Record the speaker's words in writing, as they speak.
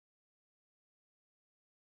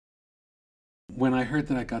When I heard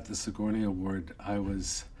that I got the Sigourney Award, I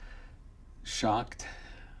was shocked,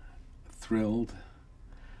 thrilled,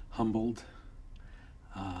 humbled,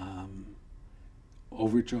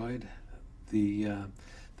 overjoyed. The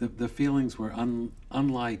feelings were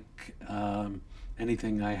unlike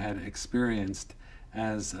anything I had experienced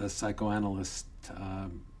as a psychoanalyst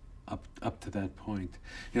up to that point.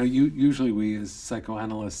 Usually we as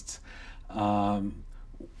psychoanalysts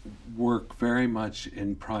work very much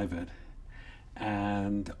in private,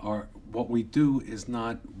 and what we do is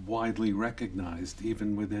not widely recognized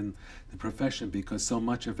even within the profession, because so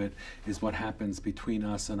much of it is what happens between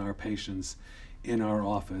us and our patients in our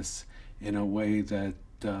office in a way that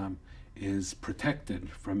is protected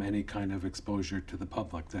from any kind of exposure to the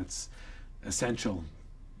public. That's essential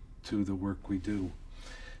to the work we do.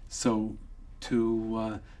 So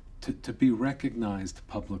to be recognized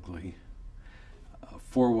publicly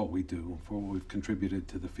for what we do, for what we've contributed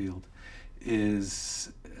to the field,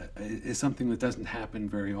 is something that doesn't happen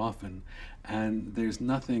very often, and there's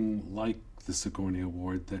nothing like the Sigourney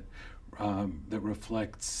Award that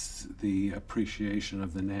reflects the appreciation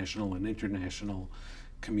of the national and international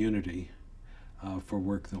community for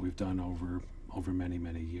work that we've done over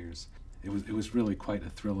many years. It was really quite a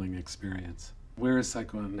thrilling experience. Where is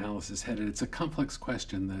psychoanalysis headed? It's a complex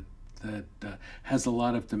question that has a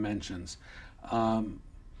lot of dimensions. I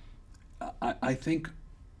think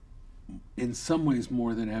in some ways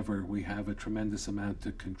more than ever we have a tremendous amount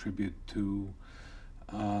to contribute to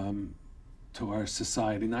our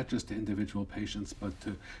society, not just to individual patients, but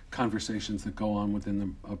to conversations that go on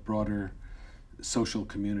within a broader social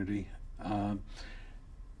community.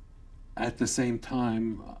 At the same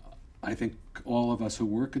time, I think all of us who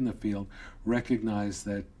work in the field recognize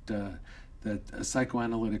that a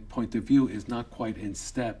psychoanalytic point of view is not quite in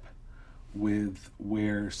step with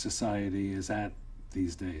where society is at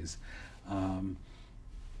these days.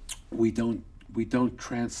 We don't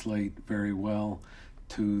translate very well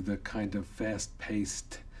to the kind of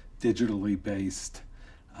fast-paced, digitally based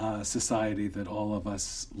society that all of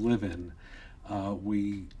us live in.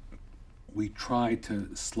 We try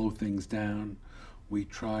to slow things down. We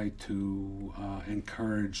try to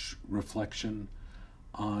encourage reflection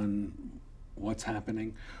on what's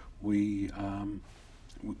happening. We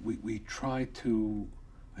try to,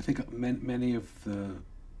 I think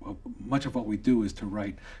much of what we do is to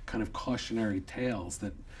write kind of cautionary tales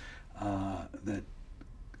that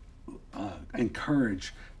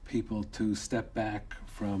encourage people to step back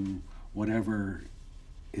from whatever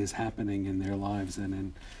is happening in their lives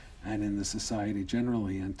and in the society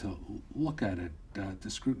generally, and to look at it, to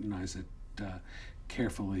scrutinize it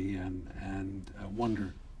carefully, and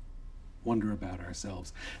wonder about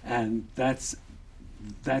ourselves. And that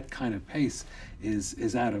kind of pace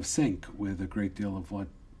is out of sync with a great deal of what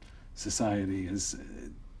society is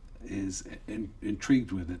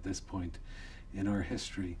intrigued with at this point in our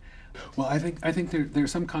history. Well, I think there are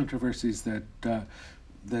some controversies that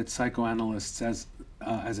psychoanalysts as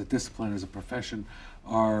a discipline, as a profession,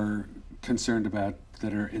 are concerned about,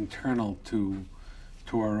 that are internal to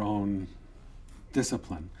our own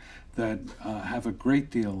discipline, that have a great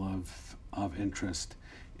deal of interest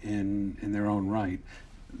in their own right.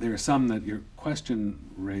 There are some that your question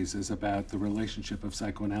raises about the relationship of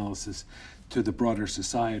psychoanalysis to the broader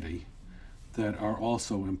society that are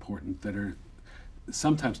also important, that are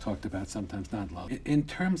sometimes talked about, sometimes not. In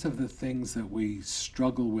terms of the things that we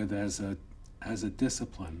struggle with as a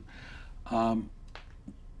discipline,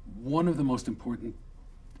 one of the most important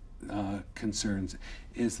concerns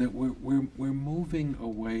is that we're moving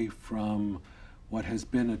away from what has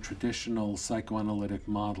been a traditional psychoanalytic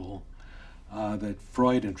model that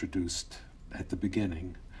Freud introduced at the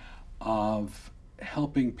beginning, of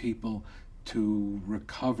helping people to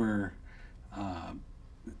recover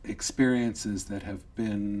experiences that have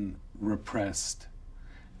been repressed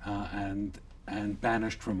and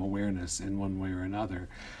banished from awareness in one way or another,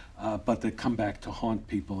 but that come back to haunt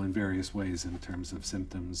people in various ways in terms of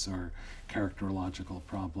symptoms or characterological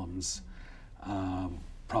problems,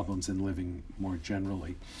 problems in living more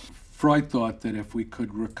generally. Freud thought that if we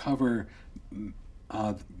could recover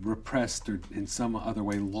repressed or in some other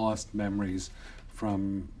way lost memories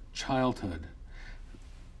from childhood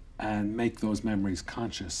and make those memories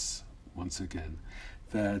conscious once again,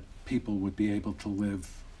 that people would be able to live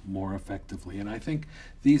more effectively. And I think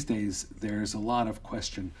these days there's a lot of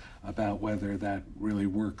question about whether that really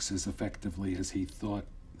works as effectively as he thought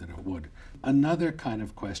that it would. Another kind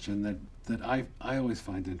of question that I always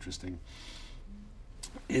find interesting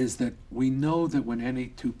is that we know that when any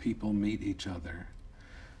two people meet each other,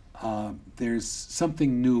 there's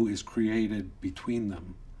something new is created between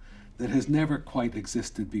them that has never quite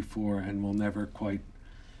existed before and will never quite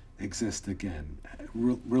exist again.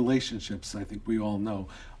 Relationships, I think we all know,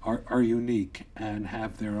 are unique and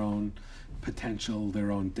have their own potential,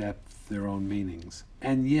 their own depth, their own meanings.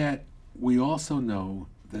 And yet, we also know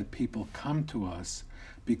that people come to us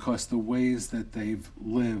because the ways that they've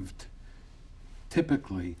lived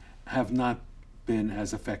typically have not been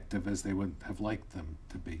as effective as they would have liked them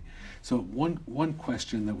to be. So one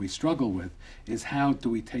question that we struggle with is, how do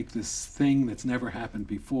we take this thing that's never happened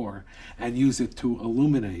before and use it to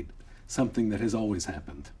illuminate something that has always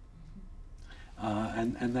happened?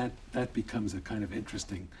 And that becomes a kind of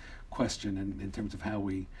interesting question in terms of how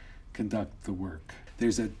we conduct the work.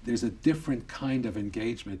 There's a different kind of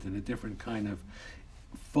engagement and a different kind of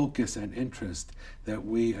focus and interest that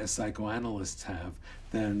we as psychoanalysts have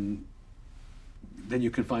than you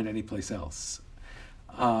can find anyplace else.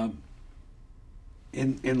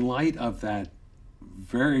 In light of that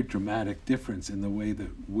very dramatic difference in the way that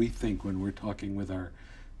we think when we're talking with our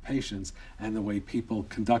patients and the way people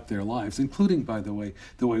conduct their lives, including, by the way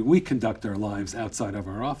we conduct our lives outside of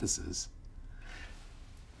our offices,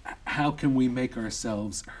 how can we make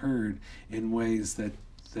ourselves heard in ways that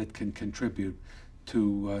can contribute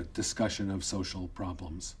to discussion of social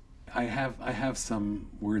problems? I have some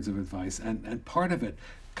words of advice, and part of it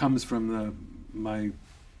comes from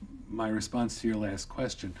my response to your last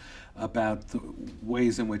question about the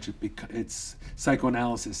ways in which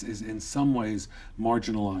psychoanalysis is in some ways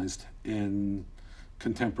marginalized in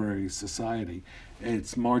contemporary society.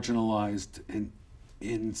 It's marginalized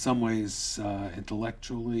in some ways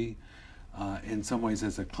intellectually, in some ways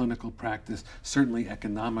as a clinical practice, certainly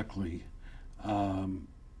economically.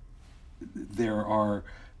 There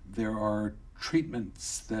are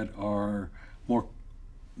treatments that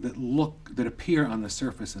appear on the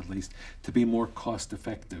surface, at least, to be more cost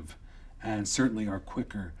effective and certainly are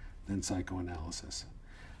quicker than psychoanalysis.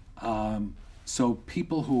 So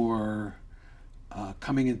people who are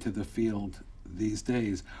coming into the field these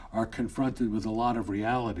days are confronted with a lot of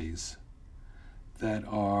realities that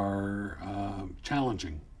are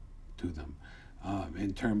challenging to them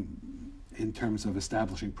in terms of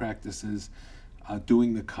establishing practices,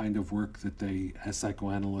 doing the kind of work that they, as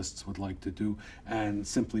psychoanalysts, would like to do, and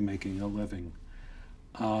simply making a living.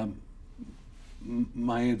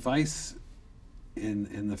 My advice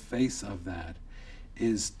in the face of that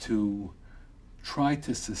is to try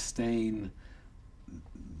to sustain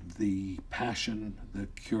the passion, the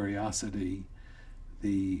curiosity,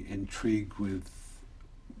 the intrigue with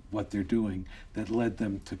what they're doing that led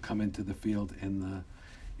them to come into the field in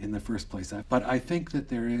the first place. But I think that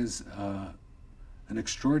there is an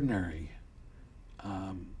extraordinary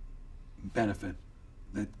benefit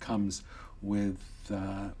that comes with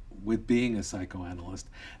being a psychoanalyst,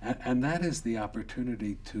 and that is the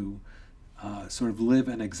opportunity to sort of live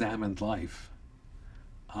an examined life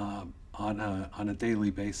on a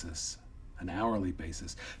daily basis, an hourly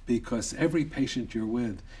basis, because every patient you're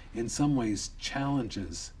with in some ways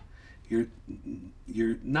challenges your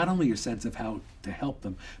not only your sense of how to help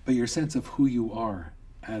them, but your sense of who you are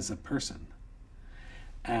as a person.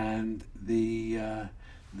 And the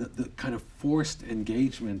kind of forced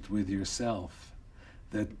engagement with yourself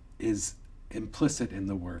that is implicit in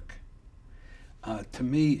the work, to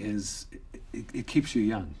me, it keeps you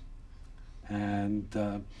young, and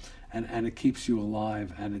it keeps you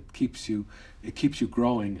alive, and it keeps you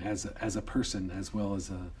growing as a person as well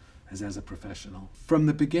as a professional. From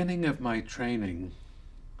the beginning of my training,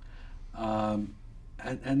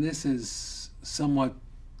 and this is somewhat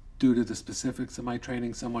due to the specifics of my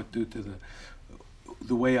training, somewhat due to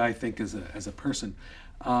the way I think as a person.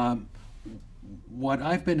 What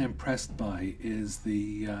I've been impressed by is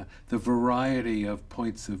the variety of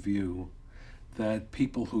points of view that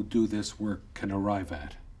people who do this work can arrive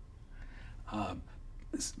at.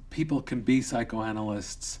 People can be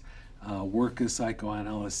psychoanalysts, work as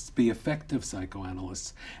psychoanalysts, be effective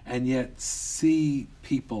psychoanalysts, and yet see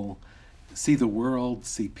the world,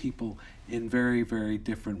 see people in very, very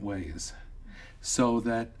different ways. So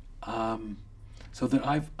that I've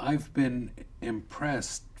been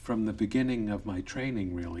impressed from the beginning of my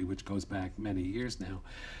training, really, which goes back many years now,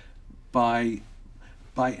 by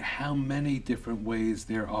how many different ways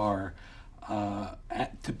there are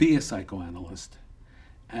to be a psychoanalyst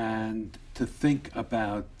and to think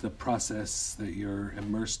about the process that you're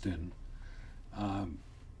immersed in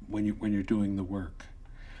when you're doing the work.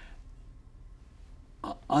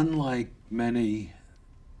 Unlike many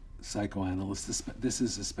psychoanalysts, this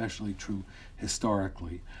is especially true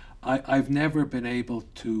historically, I've never been able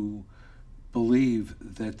to believe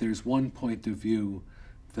that there's one point of view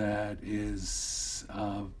that is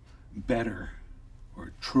better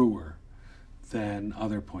or truer than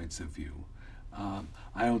other points of view.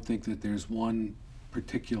 I don't think that there's one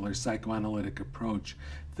particular psychoanalytic approach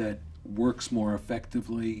that works more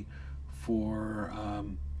effectively for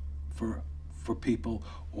people,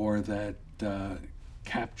 or that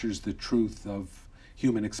captures the truth of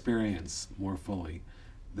human experience more fully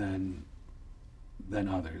than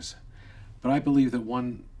others. But I believe that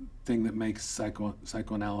one thing that makes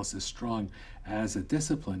psychoanalysis strong as a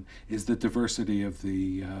discipline is the diversity of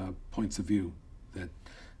the points of view that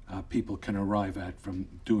people can arrive at from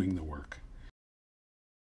doing the work.